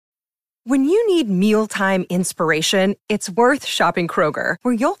When you need mealtime inspiration, it's worth shopping Kroger,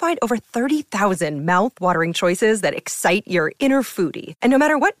 where you'll find over 30,000 mouth-watering choices that excite your inner foodie. And no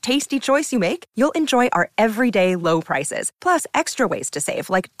matter what tasty choice you make, you'll enjoy our everyday low prices, plus extra ways to save,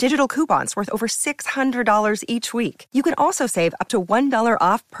 like digital coupons worth over $600 each week. You can also save up to $1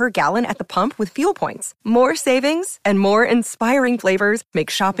 off per gallon at the pump with fuel points. More savings and more inspiring flavors make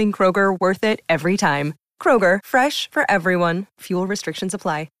shopping Kroger worth it every time. Kroger, fresh for everyone. Fuel restrictions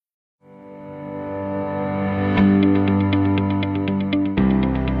apply.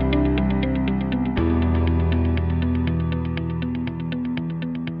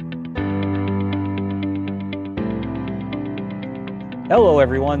 Hello,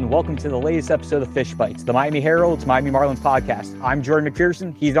 everyone. Welcome to the latest episode of Fish Bytes, the Miami Herald's Miami Marlins podcast. I'm Jordan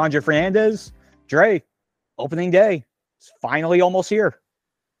McPherson. He's Andre Fernandez. Dre, opening day. It's finally almost here.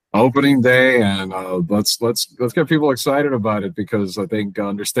 Opening day, and let's get people excited about it, because I think,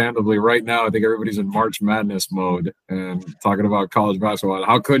 understandably, right now, I think everybody's in March Madness mode and talking about college basketball.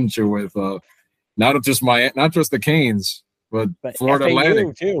 How couldn't you, with not just the Canes, but Florida FAU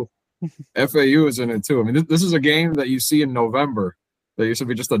Atlantic too. FAU is in it too. I mean, this is a game that you see in November. That used to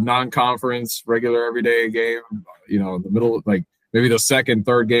be just a non-conference, regular, everyday game, in the middle, like maybe the second,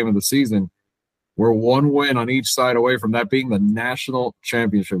 third game of the season. We're one win on each side away from that being the national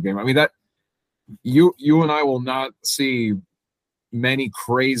championship game. I mean, that you and I will not see many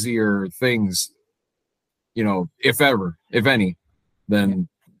crazier things, if ever, if any, than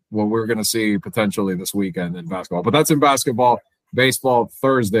what we're going to see potentially this weekend in basketball. But that's in basketball. Baseball,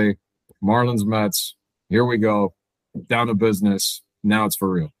 Thursday, Marlins, Mets. Here we go. Down to business. Now it's for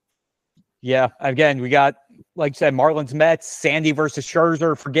real. Yeah, again, we got, like you said, Marlins, Mets, Sandy versus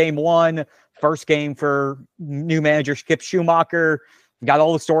Scherzer for game one. First game for new manager Skip Schumacher. We got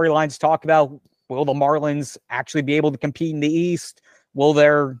all the storylines to talk about. Will the Marlins actually be able to compete in the East? Will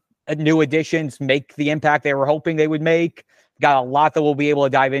their new additions make the impact they were hoping they would make? Got a lot that we'll be able to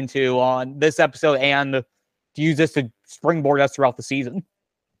dive into on this episode and to use this to springboard us throughout the season.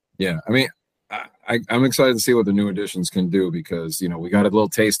 Yeah, I mean, I'm excited to see what the new additions can do, because we got a little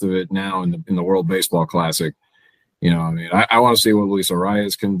taste of it now in the World Baseball Classic. I want to see what Luis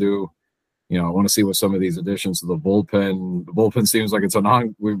Arias can do. I want to see what some of these additions to the bullpen. The bullpen seems like it's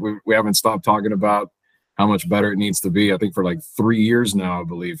we haven't stopped talking about how much better it needs to be. I think for like 3 years now, I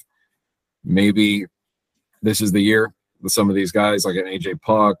believe. Maybe this is the year with some of these guys like an AJ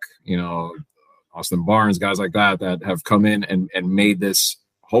Puck, Austin Barnes, guys like that have come in and made this,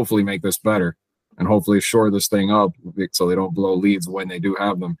 hopefully make this better, and hopefully shore this thing up so they don't blow leads when they do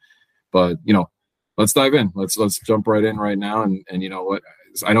have them. But, let's dive in. Let's jump right in right now. And you know what?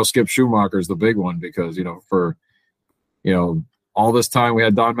 I know Skip Schumacher is the big one, because, for, all this time we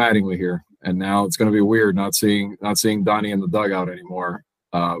had Don Mattingly here, and now it's going to be weird not seeing Donnie in the dugout anymore.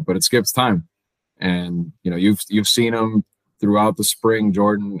 But it's Skip's time. And, you've seen him throughout the spring,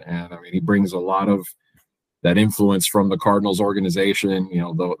 Jordan, and I mean, he brings a lot of that influence from the Cardinals organization,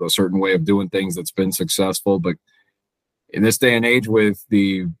 the certain way of doing things that's been successful. But in this day and age with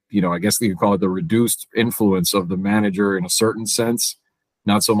the, I guess you could call it the reduced influence of the manager in a certain sense,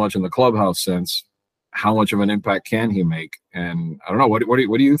 not so much in the clubhouse sense, how much of an impact can he make? And I don't know, what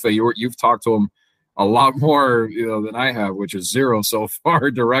do you think? You've talked to him a lot more, than I have, which is zero so far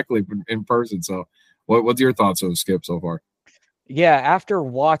directly in person. So what's your thoughts on Skip so far? Yeah, after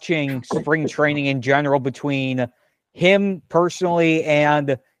watching spring training in general between him personally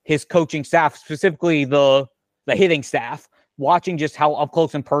and his coaching staff, specifically the hitting staff, watching just how up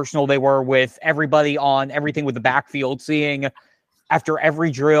close and personal they were with everybody on everything with the backfield, seeing after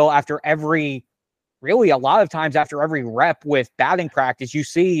every drill, really a lot of times after every rep with batting practice, you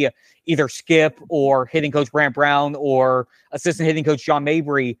see either Skip or hitting coach Brant Brown or assistant hitting coach John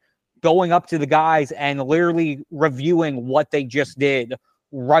Mabry going up to the guys and literally reviewing what they just did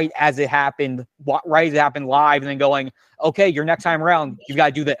right as it happened live, and then going, okay, your next time around, you've got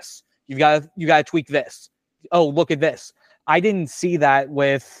to do this. You got to tweak this. Oh, look at this. I didn't see that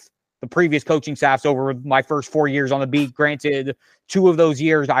with the previous coaching staffs over my first 4 years on the beat. Granted, 2 of those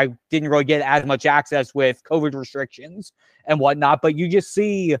years, I didn't really get as much access with COVID restrictions and whatnot, but you just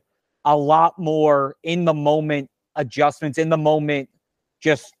see a lot more in the moment adjustments, in the moment,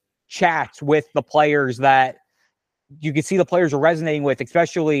 just chats with the players that you can see the players are resonating with,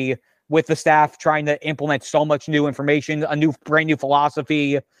 especially with the staff trying to implement so much new information, brand new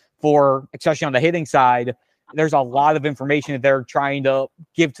philosophy for, especially on the hitting side. There's a lot of information that they're trying to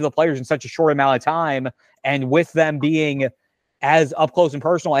give to the players in such a short amount of time. And with them being as up close and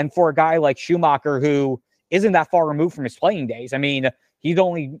personal, and for a guy like Schumacher, who isn't that far removed from his playing days. I mean, he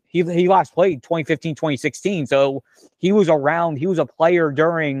last played 2015, 2016. So he was around, he was a player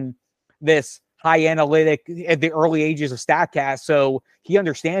during this high analytic at the early ages of StatCast. So he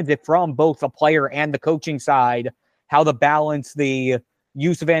understands it from both the player and the coaching side, how to balance the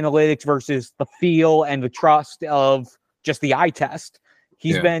use of analytics versus the feel and the trust of just the eye test.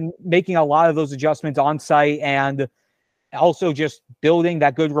 He's been making a lot of those adjustments on site and also just building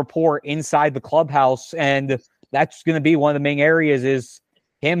that good rapport inside the clubhouse. And that's going to be one of the main areas, is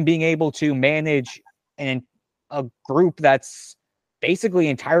him being able to manage a group that's basically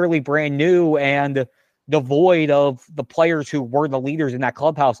entirely brand new and devoid of the players who were the leaders in that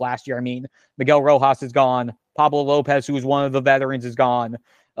clubhouse last year. I mean, Miguel Rojas is gone. Pablo Lopez, who was one of the veterans, is gone.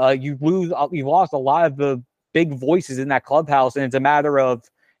 You've lost a lot of the big voices in that clubhouse, and it's a matter of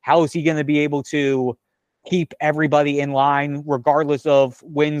how is he going to be able to keep everybody in line, regardless of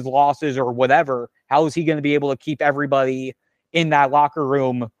wins, losses, or whatever. How is he going to be able to keep everybody in that locker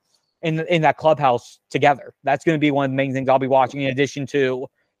room, in that clubhouse together? That's going to be one of the main things I'll be watching, in addition to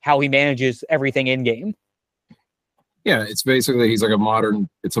how he manages everything in game. Yeah, it's basically, he's like a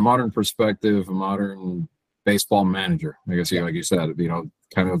modern perspective, a modern baseball manager. I guess, like you said,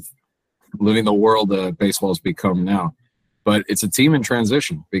 kind of living the world that baseball has become now. But it's a team in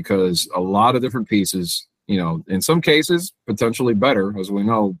transition, because a lot of different pieces, in some cases, potentially better, as we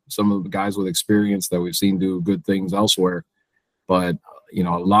know, some of the guys with experience that we've seen do good things elsewhere. But, a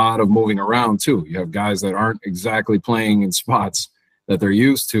lot of moving around too. You have guys that aren't exactly playing in spots that they're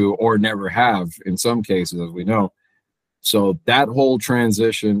used to or never have in some cases, as we know. So that whole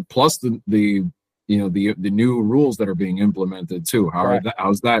transition, plus the new rules that are being implemented too.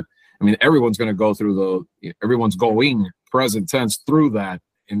 How's that? I mean, everyone's going to go through everyone's going present tense through that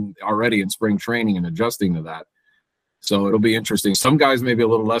already in spring training and adjusting to that. So it'll be interesting. Some guys maybe a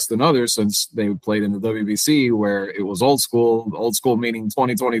little less than others, since they played in the WBC where it was old school meaning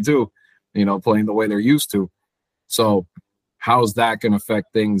 2022, playing the way they're used to. So how's that going to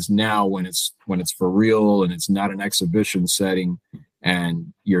affect things now when it's for real and it's not an exhibition setting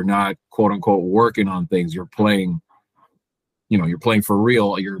and you're not, quote unquote, working on things? You're playing, you're playing for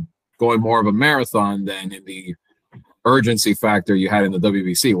real. You're going more of a marathon than in the urgency factor you had in the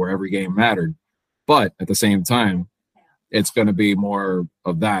WBC, where every game mattered. But at the same time, it's going to be more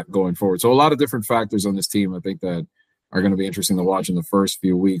of that going forward. So a lot of different factors on this team, I think, that are going to be interesting to watch in the first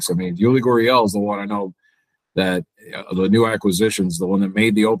few weeks. I mean, Yuli Gurriel is the one I know that the new acquisitions, the one that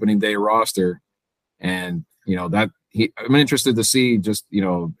made the opening day roster. And, I'm interested to see just,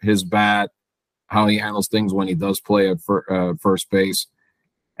 his bat, how he handles things when he does play at first base.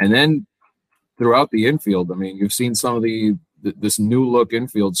 And then throughout the infield, I mean, you've seen some of this new look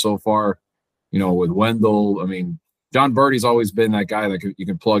infield so far, with Wendell. I mean, John Birdie's always been that guy that you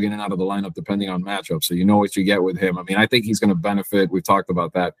can plug in and out of the lineup depending on matchup. So you know what you get with him. I mean, I think he's going to benefit. We've talked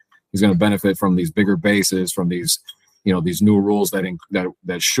about that. He's going to benefit from these bigger bases, from these, these new rules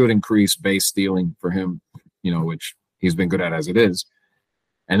that should increase base stealing for him, which he's been good at as it is.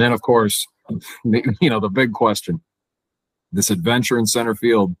 And then, of course, the big question, this adventure in center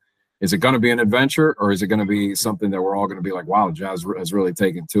field, is it going to be an adventure, or is it going to be something that we're all going to be like, wow, Jazz has really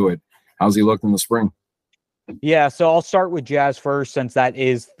taken to it? How's he looked in the spring? Yeah, so I'll start with Jazz first, since that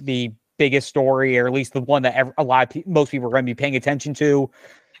is the biggest story, or at least the one that most people are going to be paying attention to.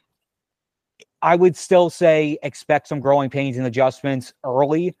 I would still say expect some growing pains and adjustments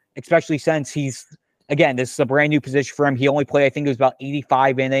early, especially since this is a brand new position for him. He only played, I think it was about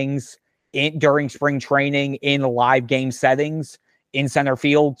 85 innings during spring training in live game settings in center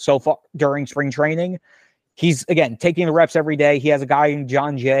field so far during spring training. He's, again, taking the reps every day. He has a guy in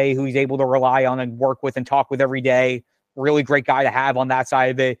John Jay who he's able to rely on and work with and talk with every day. Really great guy to have on that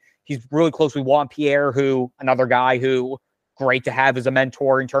side of it. He's really close with Juan Pierre, another guy who great to have as a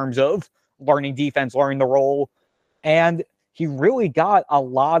mentor in terms of learning defense, learning the role. And he really got a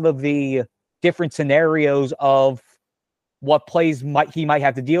lot of the different scenarios of what plays he might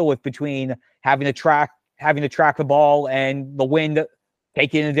have to deal with, between having to track the ball and the wind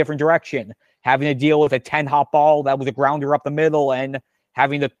taking in a different direction, having to deal with a 10-hop ball that was a grounder up the middle and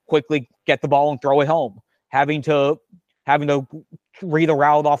having to quickly get the ball and throw it home, having to read a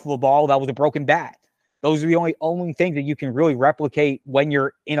route off of a ball that was a broken bat. Those are the only things that you can really replicate when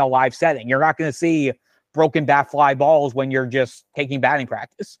you're in a live setting. You're not going to see broken bat fly balls when you're just taking batting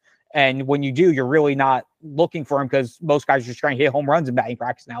practice. And when you do, you're really not looking for them, because most guys are just trying to hit home runs in batting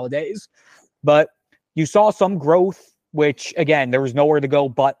practice nowadays. But you saw some growth, which, again, there was nowhere to go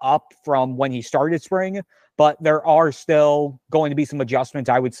but up from when he started spring. But there are still going to be some adjustments,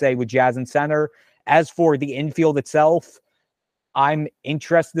 I would say, with Jazz and center. As for the infield itself, I'm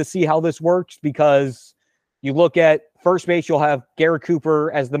interested to see how this works, because you look at first base, you'll have Garrett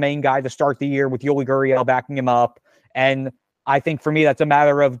Cooper as the main guy to start the year with Yuli Gurriel backing him up. And I think for me, that's a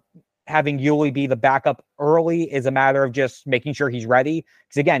matter of having Yuli be the backup early is a matter of just making sure he's ready.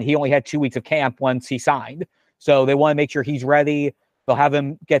 Because again, he only had 2 weeks of camp once he signed. So they want to make sure he's ready. They'll have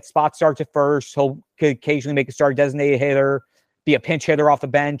him get spot starts at first. Could occasionally make a start designated hitter, be a pinch hitter off the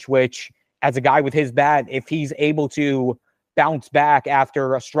bench, which as a guy with his bat, if he's able to bounce back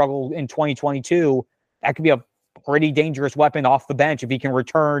after a struggle in 2022, that could be a pretty dangerous weapon off the bench if he can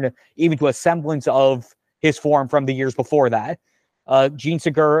return even to a semblance of his form from the years before that. Gene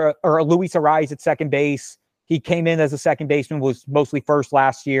Segura or Luis Ariz at second base. He came in as a second baseman, was mostly first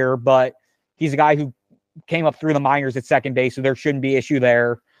last year, but he's a guy who came up through the minors at second base, so there shouldn't be issue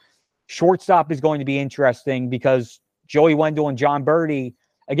there. Shortstop is going to be interesting because Joey Wendell and John Birdie,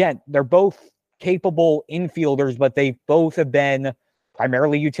 again, they're both capable infielders, but they both have been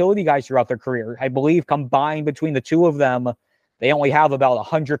primarily utility guys throughout their career. I believe combined between the two of them, they only have about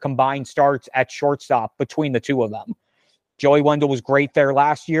 100 combined starts at shortstop between the two of them. Joey Wendell was great there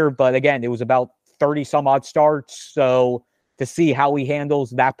last year, but again, it was about 30 some odd starts. So to see how he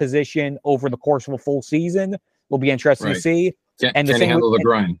handles that position over the course of a full season will be interesting to see. Can he handle the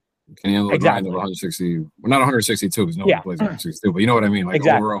grind? Can he handle the grind of 160? Well, not 162 because no one plays 162, but you know what I mean? Like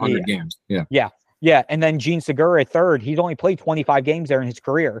over 100 games. Yeah. And then Gene Segura at third, he's only played 25 games there in his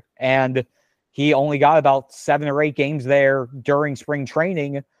career. And he only got about 7 or 8 games there during spring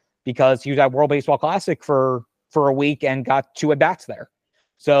training because he was at World Baseball Classic for a week and got 2 at-bats there.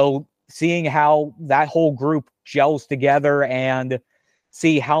 So seeing how that whole group gels together and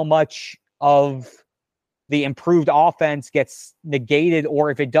see how much of the improved offense gets negated, or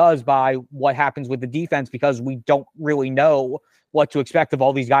if it does, by what happens with the defense, because we don't really know what to expect of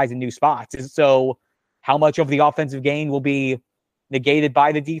all these guys in new spots. So how much of the offensive gain will be negated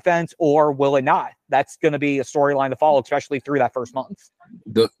by the defense, or will it not? That's going to be a storyline to follow, especially through that first month.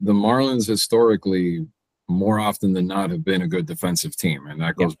 The Marlins historically, more often than not, have been a good defensive team. And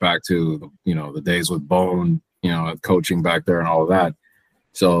that goes back to, the days with Bone, coaching back there and all of that.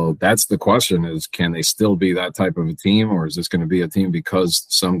 So that's the question is, can they still be that type of a team, or is this going to be a team because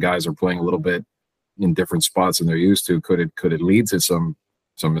some guys are playing a little bit in different spots than they're used to? Could it lead to some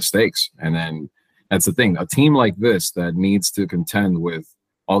mistakes? And then that's the thing. A team like this that needs to contend with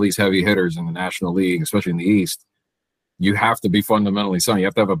all these heavy hitters in the National League, especially in the East, you have to be fundamentally sound. You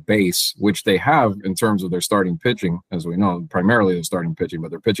have to have a base, which they have in terms of their starting pitching, as we know, primarily their starting pitching, but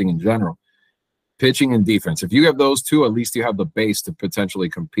their pitching in general. Pitching and defense. If you have those two, at least you have the base to potentially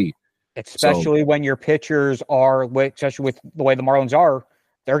compete. Especially when your pitchers are, especially with the way the Marlins are,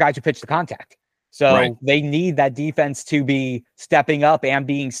 they're guys who pitch the contact. So they need that defense to be stepping up and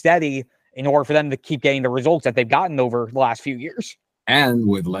being steady in order for them to keep getting the results that they've gotten over the last few years. And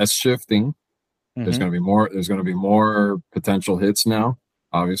with less shifting, there's going to be more. There's going to be more potential hits now.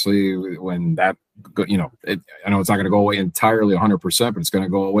 Obviously, when that, I know it's not going to go away entirely 100%, but it's going to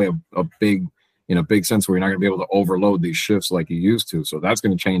go away a big, in a big sense, where you're not going to be able to overload these shifts like you used to. So that's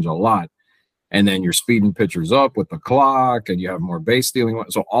going to change a lot. And then you're speeding pitchers up with the clock, and you have more base stealing.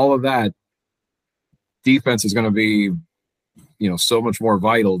 So all of that defense is going to be, so much more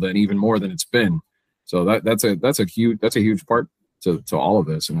vital than even more than it's been. So that's a huge part to all of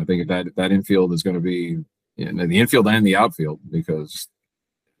this. And I think that infield is going to be the infield and the outfield, because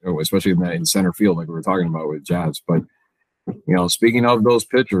especially in center field, like we were talking about with Jazz. But speaking of those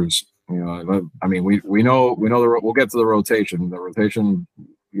pitchers, we know we'll get to the rotation. The rotation,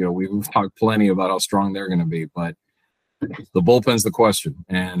 we've talked plenty about how strong they're going to be, but the bullpen's the question.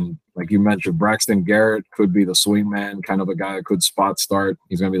 And like you mentioned, Braxton Garrett could be the swing man, kind of a guy that could spot start.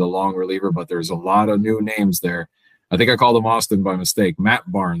 He's going to be the long reliever, but there's a lot of new names there. I think I called him Austin by mistake.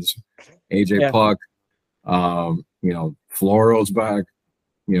 Matt Barnes, AJ Puck, Floro's back,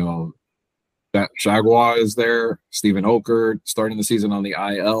 Chagua is there. Stephen Okert starting the season on the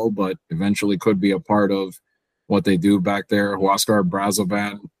IL, but eventually could be a part of what they do back there. Huascar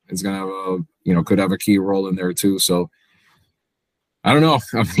Brazovan is going to have could have a key role in there too. So I don't know.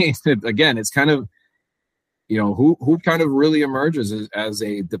 I mean, again, it's kind of, who kind of really emerges as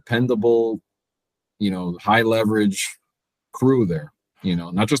a dependable, high leverage crew there,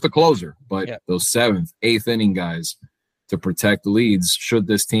 not just a closer, but those 7th, 8th inning guys to protect leads should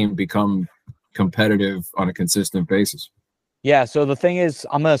this team become competitive on a consistent basis. Yeah. So the thing is,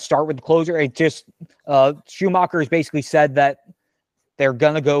 I'm going to start with the closer. It just, Schumacher has basically said that they're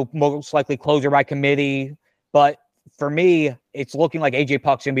going to go most likely closer by committee. But for me, it's looking like AJ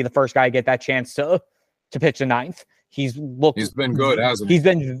Puck's going to be the first guy to get that chance to pitch the 9th. He's been good, hasn't he?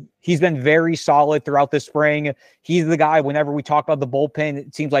 He's been very solid throughout the spring. He's the guy, whenever we talk about the bullpen,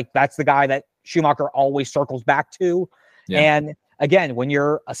 it seems like that's the guy that Schumacher always circles back to. Yeah. And again, when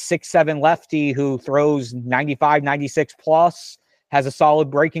you're a 6'7" lefty who throws 95, 96 plus, has a solid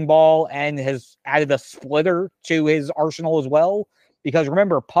breaking ball and has added a splitter to his arsenal as well. Because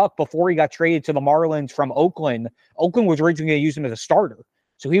remember, Puck, before he got traded to the Marlins from Oakland was originally going to use him as a starter.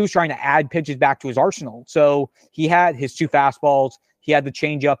 So he was trying to add pitches back to his arsenal. So he had his 2 fastballs, he had the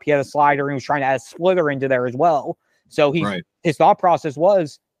changeup, he had a slider, and he was trying to add a splitter into there as well. So his thought process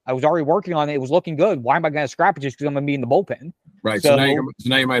was, I was already working on it. It was looking good. Why am I going to scrap it just because I'm going to be in the bullpen? Right. So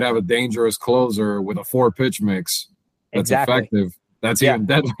now you might have a dangerous closer with a 4-pitch mix that's effective. That's even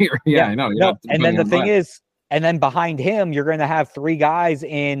deadlier. I know. No. And then the thing is, and then behind him, you're going to have 3 guys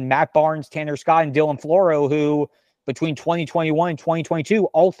in Matt Barnes, Tanner Scott, and Dylan Floro, who between 2021 and 2022,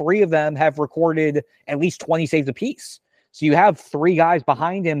 all 3 of them have recorded at least 20 saves apiece. So you have 3 guys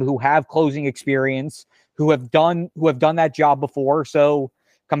behind him who have closing experience, who have done that job before. So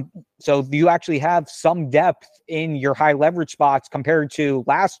you actually have some depth in your high leverage spots compared to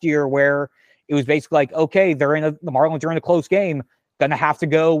last year, where it was basically like, okay, the Marlins are in a close game. Gonna have to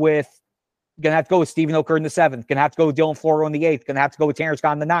go with Steven Oker in the 7th. Gonna have to go with Dylan Floro in the 8th. Gonna have to go with Tanner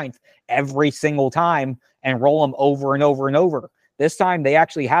Scott in the 9th every single time and roll them over and over and over. This time they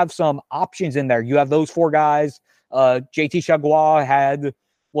actually have some options in there. You have those 4 guys. JT Chagua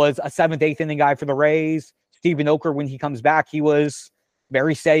was a 7th, 8th inning guy for the Rays. Steven Oker, when he comes back, he was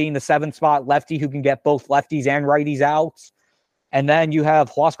very steady in the 7th spot, lefty who can get both lefties and righties out. And then you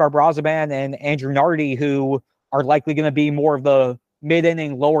have Huascar Brazaban and Andrew Nardi, who are likely going to be more of the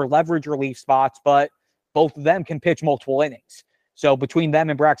mid-inning, lower leverage relief spots, but both of them can pitch multiple innings. So between them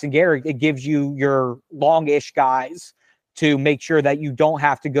and Braxton Garrett, it gives you your long-ish guys to make sure that you don't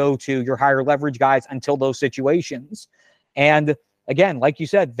have to go to your higher leverage guys until those situations. And again, like you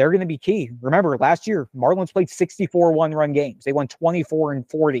said, they're going to be key. Remember, last year, Marlins played 64 one-run games. They won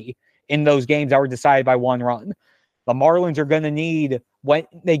 24-40 in those games that were decided by 1 run. The Marlins are going to need, when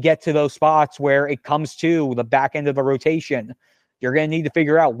they get to those spots where it comes to the back end of the rotation, you're going to need to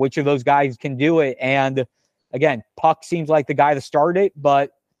figure out which of those guys can do it. And again, Puck seems like the guy to start it,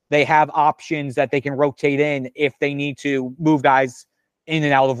 but they have options that they can rotate in if they need to move guys in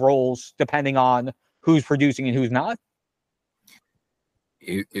and out of roles, depending on who's producing and who's not.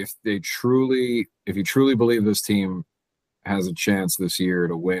 If you truly believe this team has a chance this year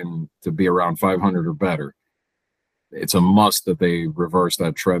to win, to be around 500 or better, it's a must that they reverse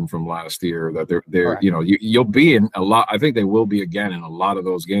that trend from last year. That they're right. You'll be in a lot. I think they will be again in a lot of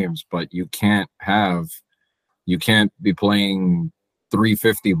those games, but you can't be playing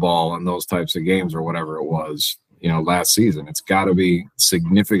 350 ball in those types of games or whatever it was, last season. It's got to be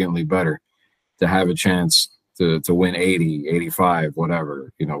significantly better to have a chance to win 80, 85,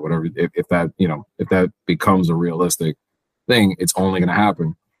 whatever, whatever. If that becomes a realistic thing, it's only going to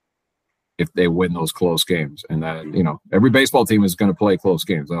happen if they win those close games. And that, every baseball team is going to play close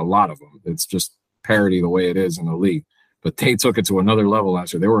games. A lot of them. It's just parity the way it is in the league. But they took it to another level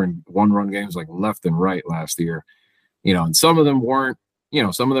last year. They were in 1-run games like left and right last year. And some of them weren't,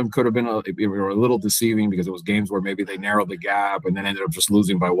 some of them could have been a little deceiving because it was games where maybe they narrowed the gap and then ended up just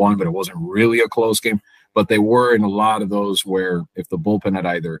losing by 1, but it wasn't really a close game. But they were in a lot of those where if the bullpen had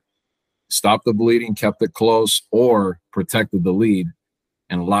either stopped the bleeding, kept it close, or protected the lead,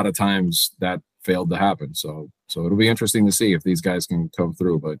 and a lot of times that failed to happen. So it'll be interesting to see if these guys can come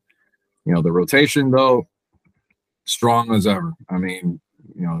through. But, the rotation, though, strong as ever. I mean,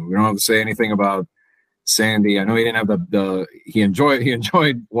 we don't have to say anything about Sandy. I know he didn't have he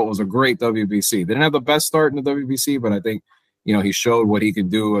enjoyed what was a great WBC. They didn't have the best start in the WBC, but I think, he showed what he can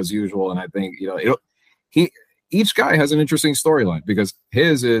do as usual. And I think, each guy has an interesting storyline because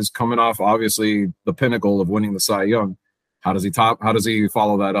his is coming off, obviously, the pinnacle of winning the Cy Young. How does he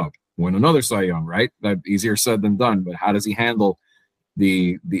follow that up? Win another Cy Young, right? That easier said than done, but how does he handle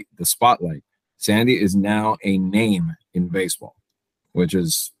the spotlight? Sandy is now a name in baseball, which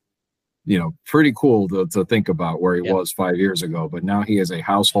is, pretty cool to think about where he was 5 years ago, but now he is a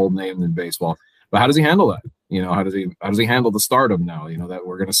household name in baseball. But how does he handle that? How does he handle the stardom now, that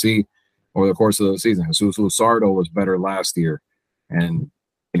we're going to see over the course of the season? Jesus Luzardo was better last year, and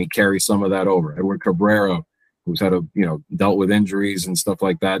he carries some of that over. Edward Cabrera, who's had dealt with injuries and stuff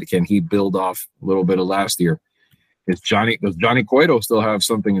like that, can he build off a little bit of last year? Does Johnny Cueto still have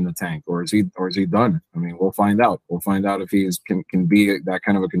something in the tank, or is he done? I mean, we'll find out. We'll find out if he can be that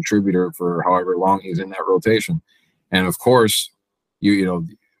kind of a contributor for however long he's in that rotation. And of course,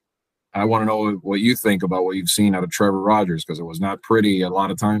 I want to know what you think about what you've seen out of Trevor Rogers, because it was not pretty a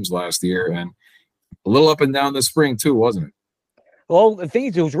lot of times last year, and a little up and down this spring too, wasn't it? Well, the thing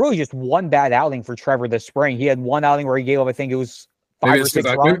is, it was really just one bad outing for Trevor this spring. He had one outing where he gave up, I think it was 5 or 6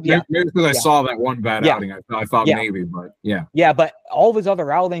 runs. Maybe because I saw that one bad outing. I thought maybe, but yeah. Yeah, but all of his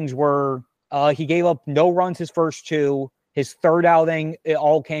other outings were he gave up no runs his first 2. His third outing, it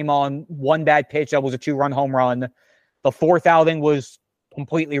all came on one bad pitch that was a 2-run home run. The fourth outing was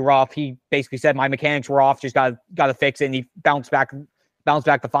completely rough. He basically said my mechanics were off, just got to fix it, and he bounced back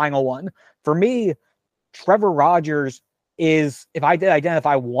the final one. For me, Trevor Rogers is, if I did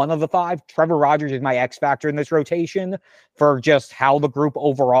identify one of the 5, Trevor Rogers is my X factor in this rotation for just how the group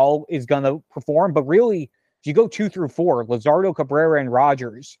overall is going to perform. But really, if you go 2 through 4, Luzardo, Cabrera, and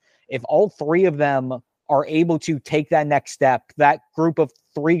Rogers, if all 3 of them are able to take that next step, that group of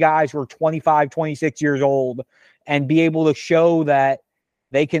 3 guys who are 25, 26 years old, and be able to show that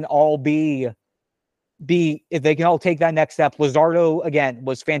they can all if they can all take that next step. Luzardo, again,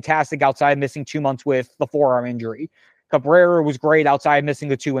 was fantastic outside missing 2 months with the forearm injury. Cabrera was great outside missing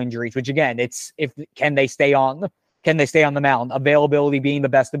the 2 injuries, which again, can they stay on the mound? Availability being the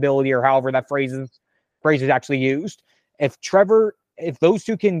best ability, or however that phrase is actually used. If those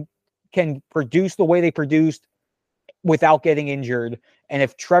 2 can produce the way they produced without getting injured, and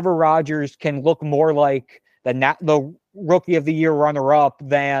if Trevor Rogers can look more like the rookie of the year runner-up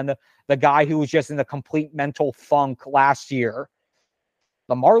than the guy who was just in a complete mental funk last year,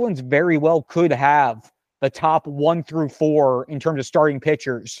 the Marlins very well could have the top 1 through 4 in terms of starting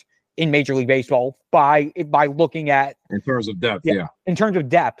pitchers in Major League Baseball by looking at, in terms of depth. Yeah. In terms of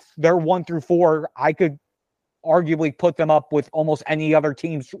depth, they're 1 through 4. I could arguably put them up with almost any other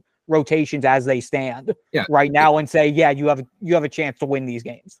team's rotations as they stand right now, and say, yeah, you have a chance to win these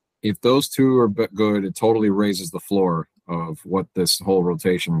games. If those 2 are good, it totally raises the floor of what this whole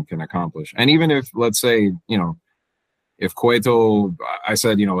rotation can accomplish. And even if, let's say, if Cueto, I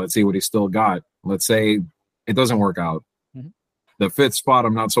said, let's see what he still got. Let's say it doesn't work out. Mm-hmm. The 5th spot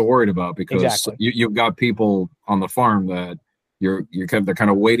I'm not so worried about, because you've got people on the farm that they're kind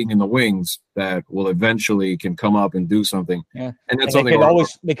of waiting in the wings that will eventually can come up and do something. Yeah. And that's something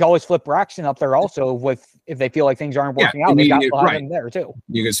they can always flip Braxton up there also if they feel like things aren't working out. They got him there too.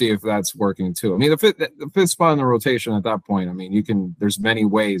 You can see if that's working too. I mean, the 5th spot in the rotation at that point, I mean, there's many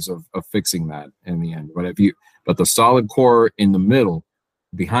ways of fixing that in the end. But the solid core in the middle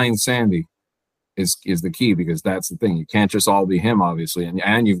behind Sandy is the key, because that's the thing. You can't just all be him, obviously.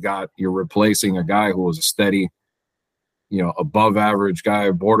 And you're replacing a guy who was a steady, above average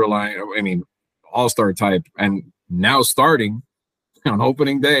guy, borderline, all-star type, and now starting on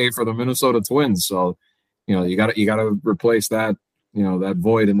opening day for the Minnesota Twins. So, you got to replace that, that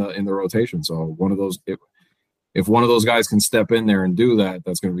void in the rotation. So one of those, if one of those guys can step in there and do that,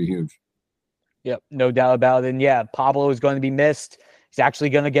 that's going to be huge. Yep, no doubt about it. And yeah, Pablo is going to be missed. He's actually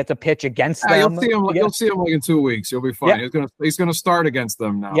going to get to pitch against them. You'll see him like in 2 weeks. He'll be fine. Yep. He's going to start against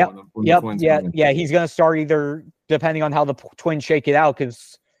them now. He's going to start either, depending on how the Twins shake it out,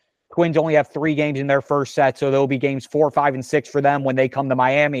 because Twins only have 3 games in their first set, so there'll be games 4, 5, and 6 for them when they come to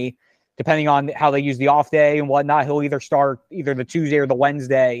Miami. Depending on how they use the off day and whatnot, he'll either start either the Tuesday or the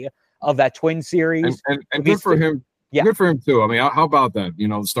Wednesday of that Twins series. And good for him. Yeah. Good for him too. I mean, how about that?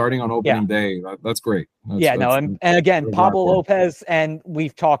 Starting on opening day, that's great. And again, Pablo Lopez, and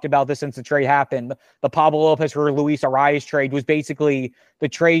we've talked about this since the trade happened. The Pablo Lopez for Luis Arias trade was basically the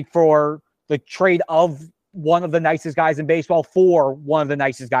trade of one of the nicest guys in baseball for one of the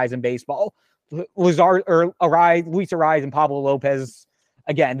nicest guys in baseball. Luis Arias and Pablo Lopez,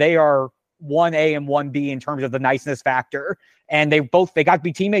 again, they are 1A and 1B in terms of the niceness factor. And they got to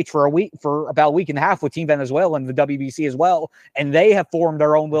be teammates for about a week and a half with Team Venezuela and the WBC as well. And they have formed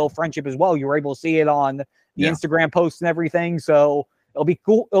their own little friendship as well. You were able to see it on the Instagram posts and everything. So it'll be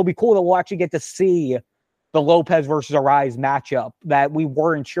cool. It'll be cool that we'll actually get to see the Lopez versus Arias matchup that we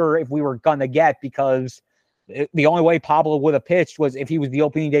weren't sure if we were going to get, because the only way Pablo would have pitched was if he was the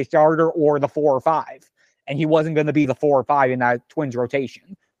opening day starter or the 4 or 5. And he wasn't going to be the 4 or 5 in that Twins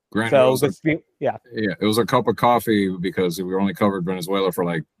rotation. Granted, it was a cup of coffee because we only covered Venezuela for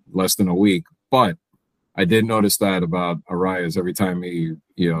like less than a week. But I did notice that about Arias every time he,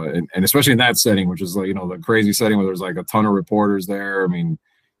 and especially in that setting, which is like, the crazy setting where there's like a ton of reporters there. I mean,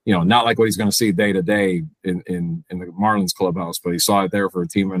 not like what he's going to see day to day in the Marlins clubhouse, but he saw it there for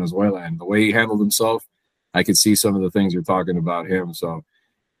Team Venezuela, and the way he handled himself, I could see some of the things you're talking about him. So,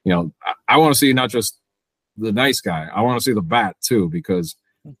 I want to see not just the nice guy, I want to see the bat too, because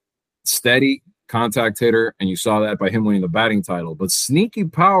steady contact hitter, and you saw that by him winning the batting title, but sneaky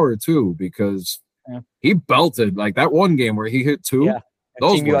power too, because he belted like that one game where he hit 2.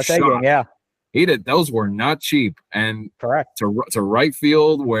 Those were shots. He did. Those were not cheap, and correct to right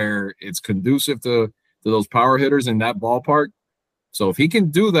field where it's conducive to those power hitters in that ballpark. So if he can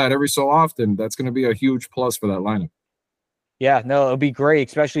do that every so often, that's going to be a huge plus for that lineup. Yeah, no, it'll be great,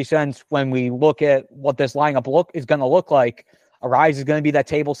 especially since when we look at what this lineup is going to look like. Arias is going to be that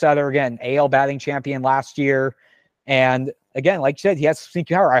table setter again, AL batting champion last year. And again, like you said, he has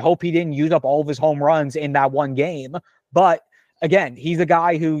sneaky power. I hope he didn't use up all of his home runs in that one game. But again, he's a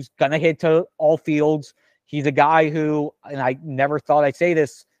guy who's going to hit to all fields. He's a guy who, and I never thought I'd say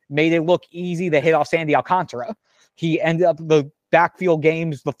this, made it look easy to hit off Sandy Alcantara. He ended up the backfield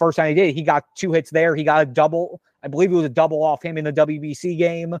games the first time he did. He got 2 hits there. He got a double. I believe it was a double off him in the WBC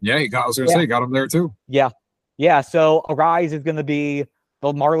game. Yeah, he got him there too. Yeah. Yeah. So Arise is going to be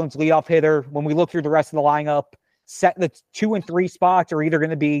the Marlins leadoff hitter. When we look through the rest of the lineup, set the 2 and 3 spots are either going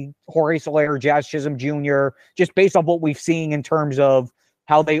to be Jorge Soler, Jazz Chisholm Jr., just based on what we've seen in terms of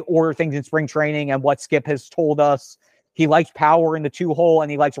how they order things in spring training and what Skip has told us. He likes power in the 2-hole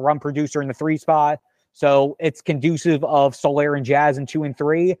and he likes a run producer in the 3 spot. So it's conducive of Soler and Jazz in 2 and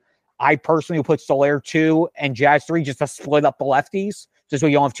 3. I personally will put Soler 2 and Jazz 3 just to split up the lefties, just so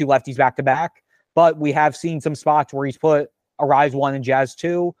you don't have 2 lefties back to back. But we have seen some spots where he's put Arise 1 and Jazz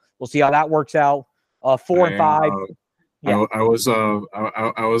 2. We'll see how that works out. 4 and 5. Yeah. I was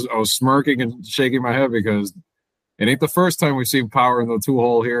smirking and shaking my head because it ain't the first time we've seen power in the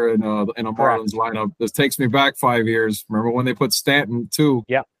 2-hole here in a Marlins lineup. This takes me back 5 years. Remember when they put Stanton 2?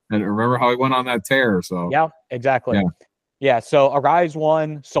 Yeah. And remember how he went on that tear. So yeah, exactly. Yeah. So Arise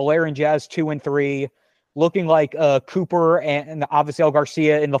 1, Soler and Jazz 2 and 3, looking like Cooper and obviously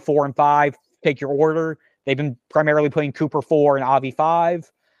Garcia in the 4 and 5. Take your order. They've been primarily putting Cooper 4 and Avi 5.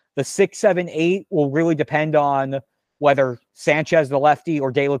 The 6, 7, 8 will really depend on whether Sanchez, the lefty,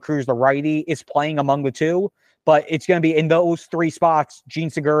 or De La Cruz, the righty, is playing among the 2. But it's going to be in those 3 spots, Gene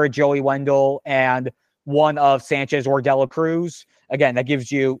Segura, Joey Wendell, and one of Sanchez or De La Cruz. Again, that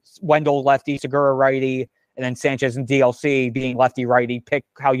gives you Wendell lefty, Segura righty, and then Sanchez and DLC being lefty righty. Pick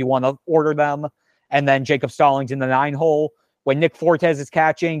how you want to order them. And then Jacob Stallings in the 9-hole. When Nick Fortes is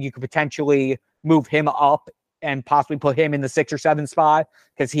catching, you could potentially move him up and possibly put him in the 6 or 7 spot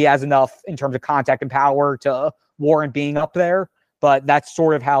because he has enough in terms of contact and power to warrant being up there. But that's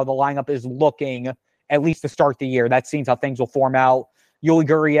sort of how the lineup is looking, at least to start the year. That seems how things will form out. Yuli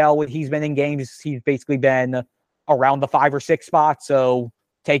Gurriel, when he's been in games, he's basically been around the 5 or 6 spots. So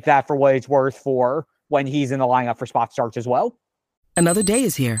take that for what it's worth for when he's in the lineup for spot starts as well. Another day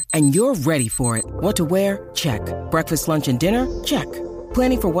is here and you're ready for it. What to wear? Check. Breakfast, lunch, and dinner? Check.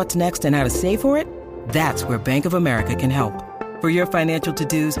 Planning for what's next and how to save for it? That's where Bank of America can help. For your financial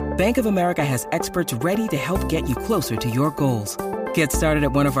to-dos, Bank of America has experts ready to help get you closer to your goals. Get started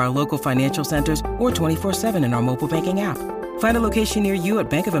at one of our local financial centers or 24/7 in our mobile banking app. Find a location near you at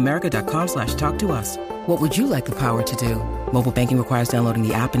bankofamerica.com/talktous. What would you like the power to do? Mobile banking requires downloading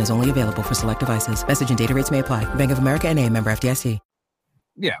the app and is only available for select devices. Message and data rates may apply. Bank of America N.A., member FDIC.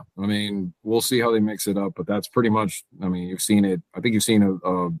 Yeah, I mean, we'll see how they mix it up, but that's pretty much, I mean, you've seen it. I think you've seen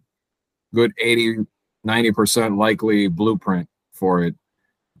a good 80-90% likely blueprint for it,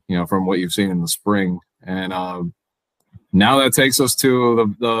 you know, from what you've seen in the spring. And now that takes us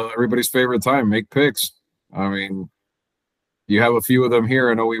to the everybody's favorite time, make picks. I mean, you have a few of them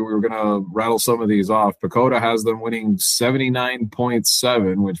here. I know we were going to rattle some of these off. Pacoda has them winning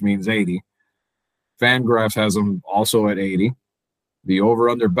 79.7, which means 80. Fangraphs has them also at 80. The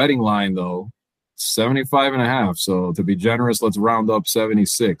over-under betting line, though, 75.5. So to be generous, let's round up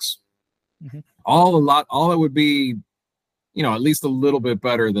 76. Mm-hmm. All that would be, you know, at least a little bit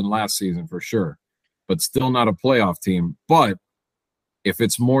better than last season for sure, but still not a playoff team. But if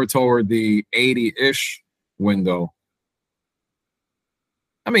it's more toward the 80-ish window,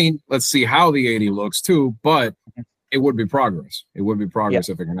 I mean, let's see how the 80 looks too, but it would be progress. It would be progress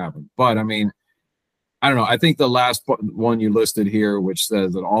if it can happen. But I mean, I don't know. I think the last one you listed here, which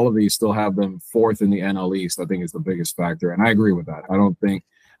says that all of these still have them 4th in the NL East, I think is the biggest factor. And I agree with that.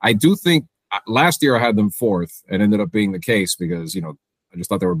 I do think last year I had them 4th and ended up being the case because, you know, I just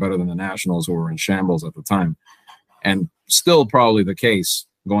thought they were better than the Nationals who were in shambles at the time, and still probably the case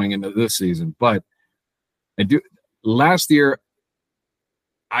going into this season. But last year,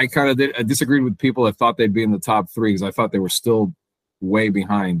 I disagreed with people that thought they'd be in the top 3 because I thought they were still way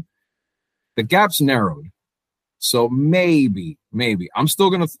behind. The gap's narrowed, so maybe I'm still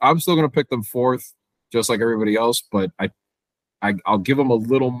gonna pick them 4th, just like everybody else. But I'll give them a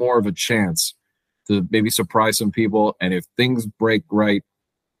little more of a chance to maybe surprise some people, and if things break right,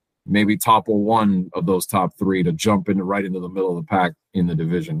 maybe topple one of those top 3 to jump right into the middle of the pack in the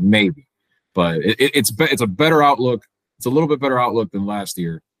division, maybe. But it's a better outlook. It's a little bit better outlook than last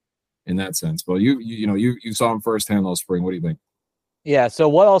year in that sense. But you saw them firsthand last spring. What do you think? Yeah, so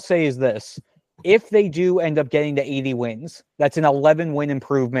what I'll say is this. If they do end up getting to 80 wins, that's an 11-win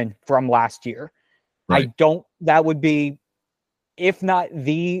improvement from last year. Right. That would be, if not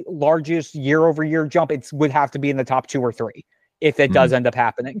the largest year-over-year jump, it would have to be in the top 2 or 3 if it does end up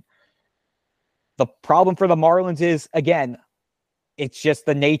happening. The problem for the Marlins is, again, it's just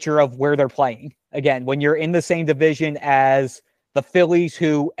the nature of where they're playing. Again, when you're in the same division as the Phillies,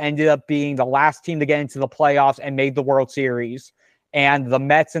 who ended up being the last team to get into the playoffs and made the World Series, and the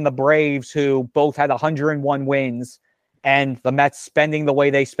Mets and the Braves, who both had 101 wins, and the Mets spending the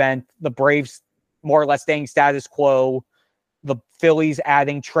way they spent, the Braves more or less staying status quo, the Phillies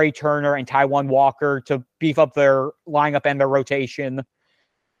adding Trey Turner and Taijuan Walker to beef up their lineup and their rotation.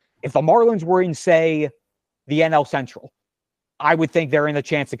 If the Marlins were in, say, the NL Central, I would think they're in a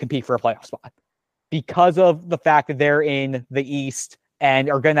chance to compete for a playoff spot because of the fact that they're in the East and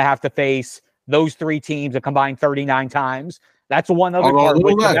are going to have to face those three teams a combined 39 times. That's one other part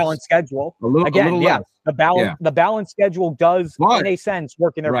with the balanced schedule. The balanced schedule does, in a sense,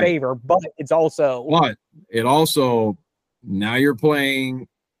 work in their favor, but it's also... But it also, now you're playing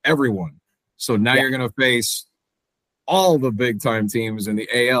everyone. So now you're going to face all the big-time teams in the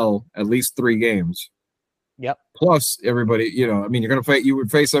AL at least 3 games. Yep. Plus everybody, you're going to you would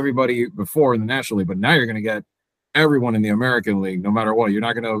face everybody before in the National League, but now you're going to get everyone in the American League, no matter what. You're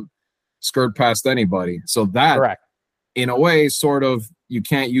not going to skirt past anybody. So that, correct, in a way, sort of, you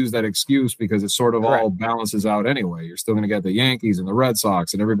can't use that excuse because it sort of all balances out anyway. You're still going to get the Yankees and the Red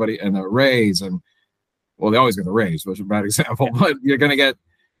Sox and everybody and the Rays and, well, they always get the Rays, which is a bad example, but you're going to get,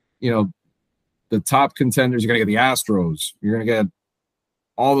 the top contenders. You're going to get the Astros. You're going to get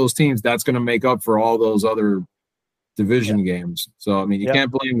all those teams. That's going to make up for all those other division games. So, you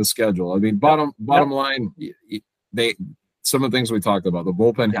can't blame the schedule. Bottom line, some of the things we talked about, the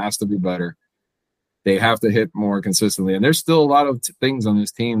bullpen has to be better. They have to hit more consistently. And there's still a lot of things on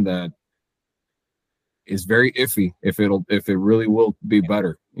this team that is very iffy if it really will be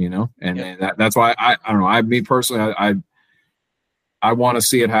better, and that's why I don't know. Me personally, I want to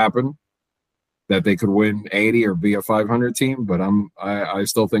see it happen, that they could win 80 or be a 500 team, but I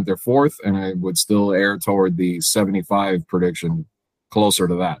still think they're 4th, and I would still err toward the 75 prediction, closer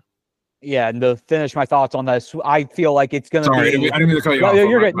to that. Yeah, and to finish my thoughts on this, I feel like it's going to be... I didn't mean to cut you off.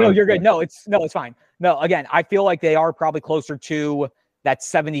 You're good. No, you're good. No, it's fine. No, again, I feel like they are probably closer to that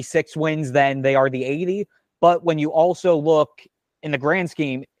 76 wins than they are the 80. But when you also look in the grand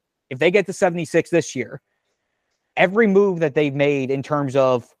scheme, if they get to 76 this year, every move that they've made in terms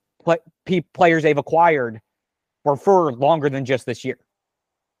of players they've acquired were for longer than just this year.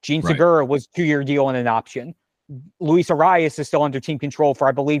 Gene Segura was 2-year deal and an option. Luis Arias is still under team control for,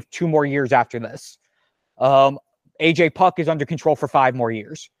 I believe, 2 more years after this. AJ Puck is under control for 5 more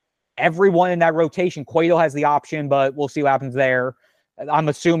years. Everyone in that rotation, Cueto has the option, but we'll see what happens there. I'm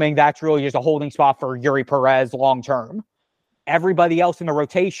assuming that's really just a holding spot for Yuri Perez long term. Everybody else in the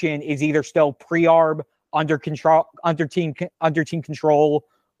rotation is either still pre-arb, under team control,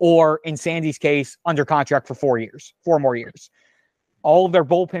 or in Sandy's case, under contract for 4 more years. All of their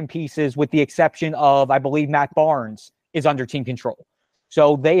bullpen pieces, with the exception of, I believe, Matt Barnes, is under team control.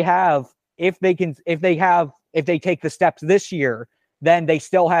 So they have, if they take the steps this year, then they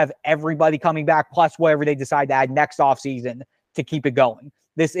still have everybody coming back, plus whatever they decide to add next offseason to keep it going.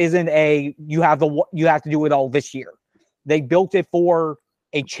 This isn't you have to do it all this year. They built it for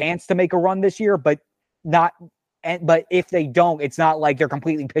a chance to make a run this year, but if they don't, it's not like they're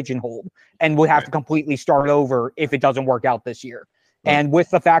completely pigeonholed and would have to completely start over if it doesn't work out this year. Right. And with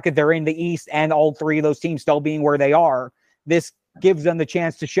the fact that they're in the East and all 3 of those teams still being where they are, this gives them the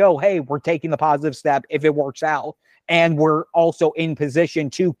chance to show, hey, we're taking the positive step if it works out. And we're also in position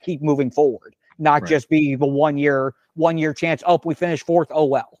to keep moving forward, not just be the one year chance. Oh, we finished 4th. Oh,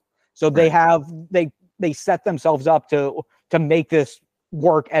 well. So they set themselves up to make this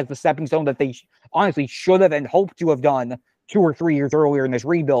work as the stepping stone that they honestly should have and hoped to have done 2 or 3 years earlier in this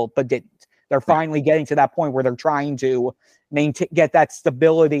rebuild, but didn't. They're finally getting to that point where they're trying to get that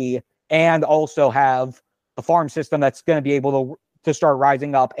stability and also have a farm system that's going to be able to start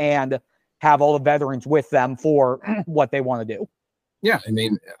rising up and have all the veterans with them for what they want to do. Yeah,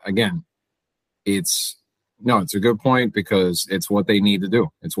 again, it's a good point because it's what they need to do.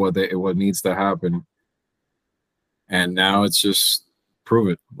 It's what needs to happen. And now it's just prove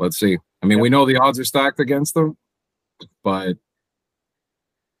it. Let's see. We know the odds are stacked against them, but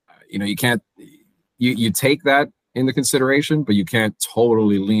you can't, you take that into consideration, but you can't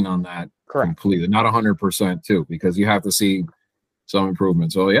totally lean on that completely. Not 100% too, because you have to see some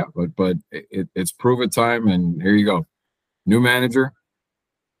improvement. So yeah, but it's prove it time, and here you go. New manager,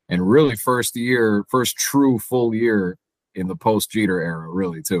 and really first true full year in the post Jeter era,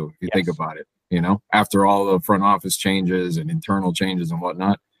 really too, if you think about it. After all the front office changes and internal changes and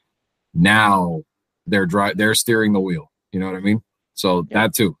whatnot, now they're steering the wheel. You know what I mean? So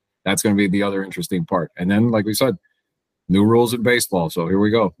that too, that's going to be the other interesting part. And then, like we said, new rules in baseball. So here we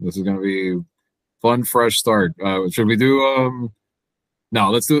go. This is going to be Fun, fresh start. Should we do? No,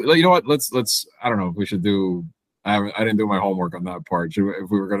 let's do. You know what? Let's. I don't know if we should do. I didn't do my homework on that part. If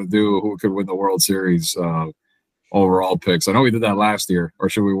we were going to do who could win the World Series overall picks, I know we did that last year. Or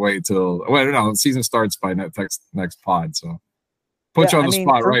should we wait till? Well, I don't know. The season starts by next pod. So put you on the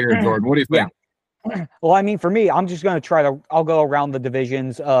spot right here, Jordan. What do you think? Yeah. Well, I mean, for me, I'm just going to I'll go around the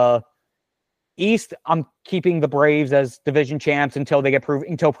divisions. East, I'm keeping the Braves as division champs until they get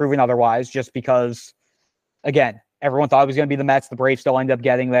proven otherwise, just because, again, everyone thought it was going to be the Mets. The Braves still end up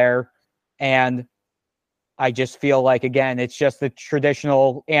getting there. And I just feel like, again, it's just the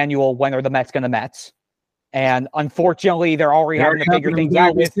traditional annual, when are the Mets going to Mets? And unfortunately, they're already having to figure things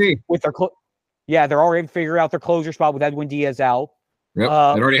out with their they're already figuring out their closer spot with Edwin Diaz out. Yep, it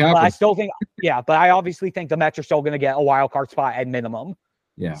already happened. But I still think, but I obviously think the Mets are still going to get a wild card spot at minimum.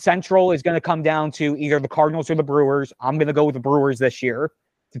 Yeah. Central is going to come down to either the Cardinals or the Brewers. I'm going to go with the Brewers this year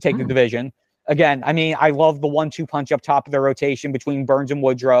to take the division. Again, I mean, I love the 1-2 punch up top of their rotation between Burns and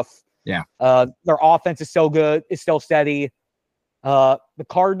Woodruff. Yeah. Their offense is so good. It's still steady. The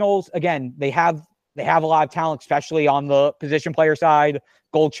Cardinals, again, they have a lot of talent, especially on the position player side.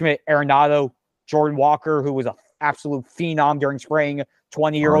 Goldschmidt, Arenado, Jordan Walker, who was an absolute phenom during spring,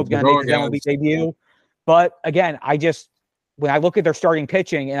 20-year-old going to make his MLB debut. But again, when I look at their starting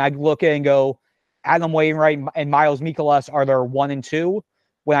pitching and I look at and go, Adam Wainwright and Miles Mikolas are their 1 and 2.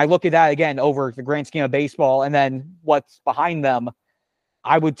 When I look at that again over the grand scheme of baseball and then what's behind them,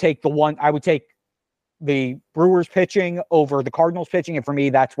 I would take the Brewers pitching over the Cardinals pitching. And for me,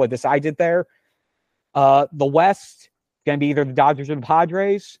 that's what decides it there. The West going to be either the Dodgers or the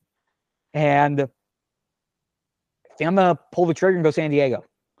Padres. And I think I'm going to pull the trigger and go San Diego.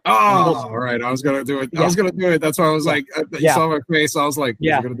 Oh, all right. I was going to do it. I was going to do it. That's why I was like, you saw my face. I was like,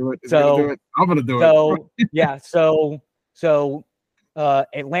 is he going to do it? Is he going to do it? I'm going to do it. So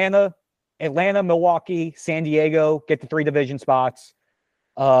Atlanta, Milwaukee, San Diego get the 3 division spots.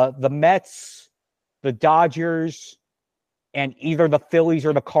 The Mets, the Dodgers, and either the Phillies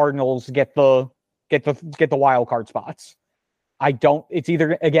or the Cardinals get the wild card spots. It's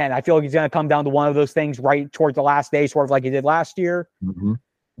either, again, I feel like it's going to come down to one of those things right towards the last day, sort of like it did last year. Mm-hmm.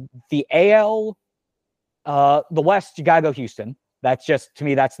 The AL, the West, you got to go Houston. That's just, to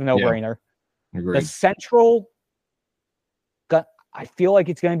me, that's the no-brainer. Agreed. The Central, I feel like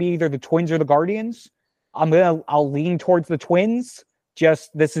it's going to be either the Twins or the Guardians. I'll lean towards the Twins.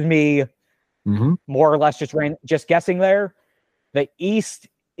 This is me more or less just guessing there. The East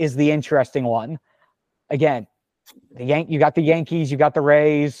is the interesting one. Again, you got the Yankees, you got the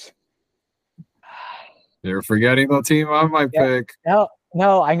Rays. You're forgetting the team on my pick.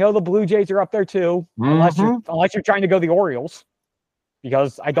 No, I know the Blue Jays are up there too. Unless you're trying to go the Orioles,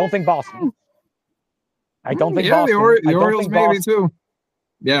 because I don't think Boston. I don't think Boston. The Orioles maybe too.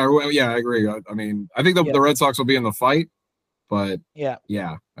 Yeah, I agree. I mean, I think the Red Sox will be in the fight, but I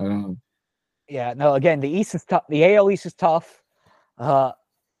don't know. Yeah, no. Again, the East is tough. The AL East is tough. I'll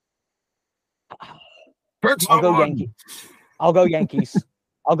go Yankees.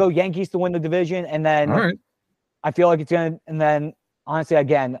 I'll go Yankees to win the division, and then I feel like it's gonna. And then honestly,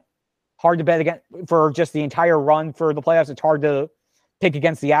 again, hard to bet again for just the entire run for the playoffs. It's hard to pick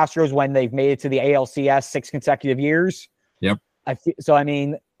against the Astros when they've made it to the ALCS 6 consecutive years. Yep. I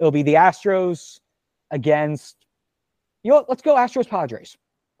mean, it'll be the Astros against. Let's go Astros Padres.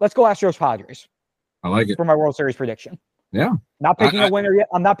 I like it for my World Series prediction. Yeah. Not picking a winner yet.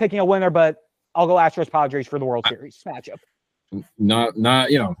 I'm not picking a winner, but I'll go Astros Padres for the World Series matchup. Not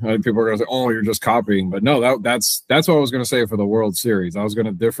people are gonna say, oh, you're just copying, but no, that's what I was gonna say for the World Series. I was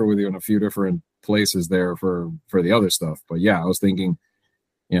gonna differ with you in a few different places there for the other stuff, but I was thinking,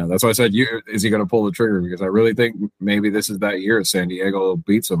 that's why I said, is he gonna pull the trigger? Because I really think maybe this is that year San Diego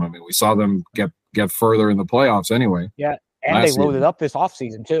beats them. I mean, we saw them get further in the playoffs anyway. Yeah, and they loaded up this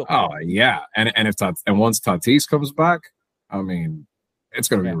offseason too. Oh yeah, and once Tatis comes back, I mean, it's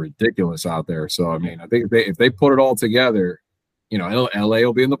gonna be ridiculous out there. So I mean, I think if they put it all together. LA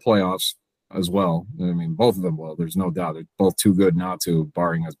will be in the playoffs as well. I mean, both of them will. There's no doubt. They're both too good not to,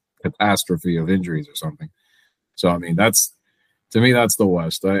 barring a catastrophe of injuries or something. So, I mean, to me, that's the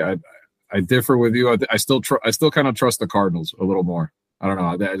West. I differ with you. I still kind of trust the Cardinals a little more. I don't know.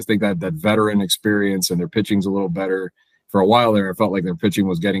 I just think that veteran experience and their pitching's a little better. For a while there, I felt like their pitching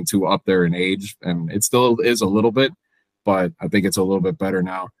was getting too up there in age, and it still is a little bit, but I think it's a little bit better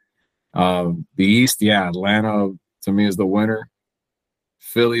now. The East, Atlanta to me is the winner.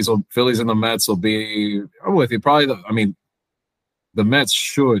 Phillies and the Mets will be. I'm with you. Probably the Mets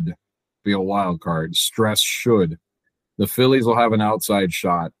should be a wild card. Stress should. The Phillies will have an outside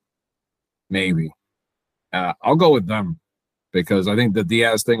shot, maybe. I'll go with them. because I think the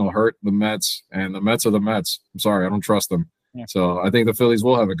Diaz thing will hurt the Mets, and the Mets are the Mets. I'm sorry, I don't trust them. Yeah. So I think the Phillies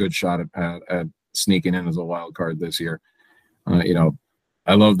will have a good shot at sneaking in as a wild card this year.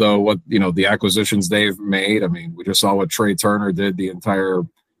 I love the acquisitions they've made. I mean, we just saw what Trey Turner did the entire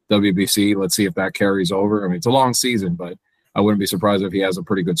WBC. Let's see if that carries over. I mean, it's a long season, but I wouldn't be surprised if he has a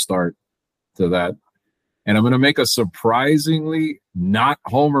pretty good start to that. And I'm going to make a surprisingly not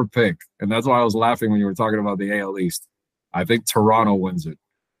homer pick. And that's why I was laughing when you were talking about the AL East. I think Toronto wins it.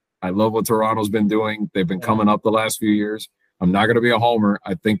 I love what Toronto's been doing. They've been coming up the last few years. I'm not going to be a homer.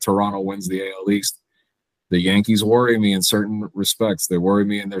 I think Toronto wins the AL East. The Yankees worry me in certain respects. They worry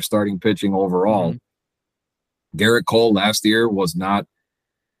me in their starting pitching overall. Mm-hmm. Garrett Cole last year was not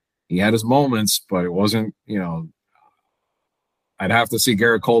 – he had his moments, but it wasn't, I'd have to see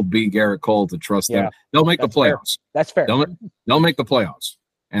Garrett Cole be Garrett Cole to trust them. They'll make the playoffs. Fair. That's fair. They'll make the playoffs,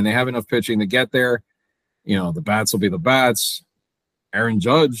 and they have enough pitching to get there. The bats will be the bats. Aaron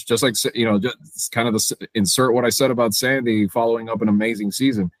Judge, just like, just kind of insert what I said about Sandy following up an amazing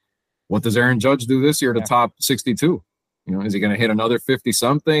season. What does Aaron Judge do this year to top 62? Is he going to hit another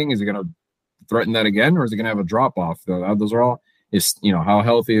 50-something? Is he going to threaten that again, or is he going to have a drop-off? Those are all how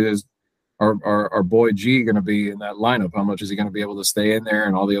healthy is our boy G going to be in that lineup? How much is he going to be able to stay in there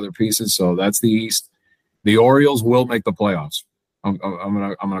and all the other pieces? So that's the East. The Orioles will make the playoffs. I'm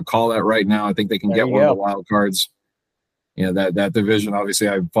gonna call that right now. I think they can get one of the wild cards. That division, obviously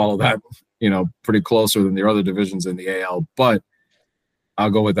I follow that, pretty closer than the other divisions in the AL, but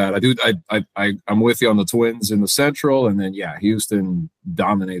I'll go with that. I'm with you on the Twins in the Central, and then Houston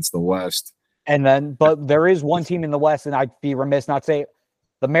dominates the West. And then, but there is one team in the West, and I'd be remiss not to say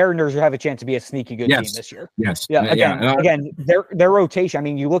the Mariners have a chance to be a sneaky good team this year. Yes. Yeah. Again, their rotation. I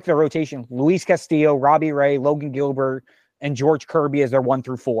mean, you look at their rotation: Luis Castillo, Robbie Ray, Logan Gilbert, and George Kirby as their 1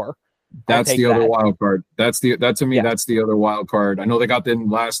 through 4. That's the other wild card. That's the other wild card. I know they got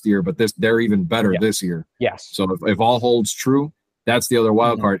them last year, but they're even better this year. Yes. So if all holds true, that's the other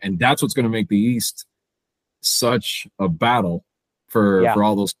wild card, and that's what's going to make the East such a battle for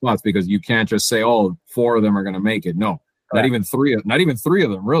all those spots, because you can't just say, "Oh, 4 of them are going to make it." No, not even three of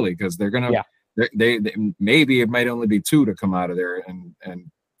them really, because they're going to. They maybe it might only be 2 to come out of there,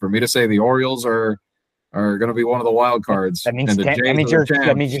 and for me to say the Orioles are going to be one of the wild cards. That means you're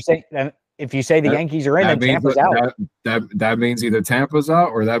saying if you say the Yankees are in, then Tampa's out. That means either Tampa's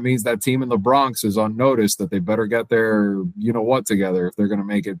out, or that means that team in the Bronx is on notice that they better get their what together if they're going to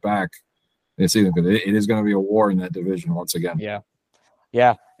make it back this season, because it is going to be a war in that division once again.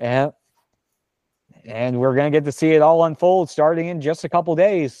 Yeah, and we're going to get to see it all unfold starting in just a couple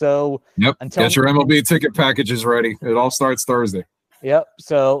days. So get your MLB ticket packages ready. It all starts Thursday. Yep.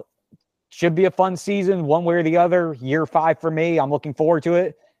 So should be a fun season one way or the other. Year 5 for me. I'm looking forward to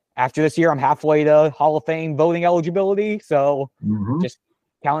it. After this year, I'm halfway to Hall of Fame voting eligibility. So just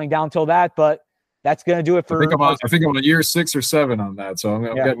counting down till that. But that's going to do it for I think I'm on year 6 or 7 on that. So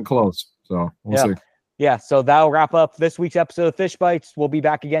I'm getting close. So we'll see. Yeah. So that'll wrap up this week's episode of Fish Bites. We'll be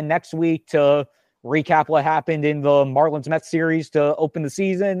back again next week to recap what happened in the Marlins Mets series to open the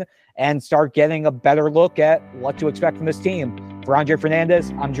season and start getting a better look at what to expect from this team. For Andre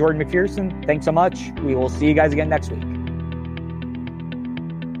Fernandez, I'm Jordan McPherson. Thanks so much. We will see you guys again next week.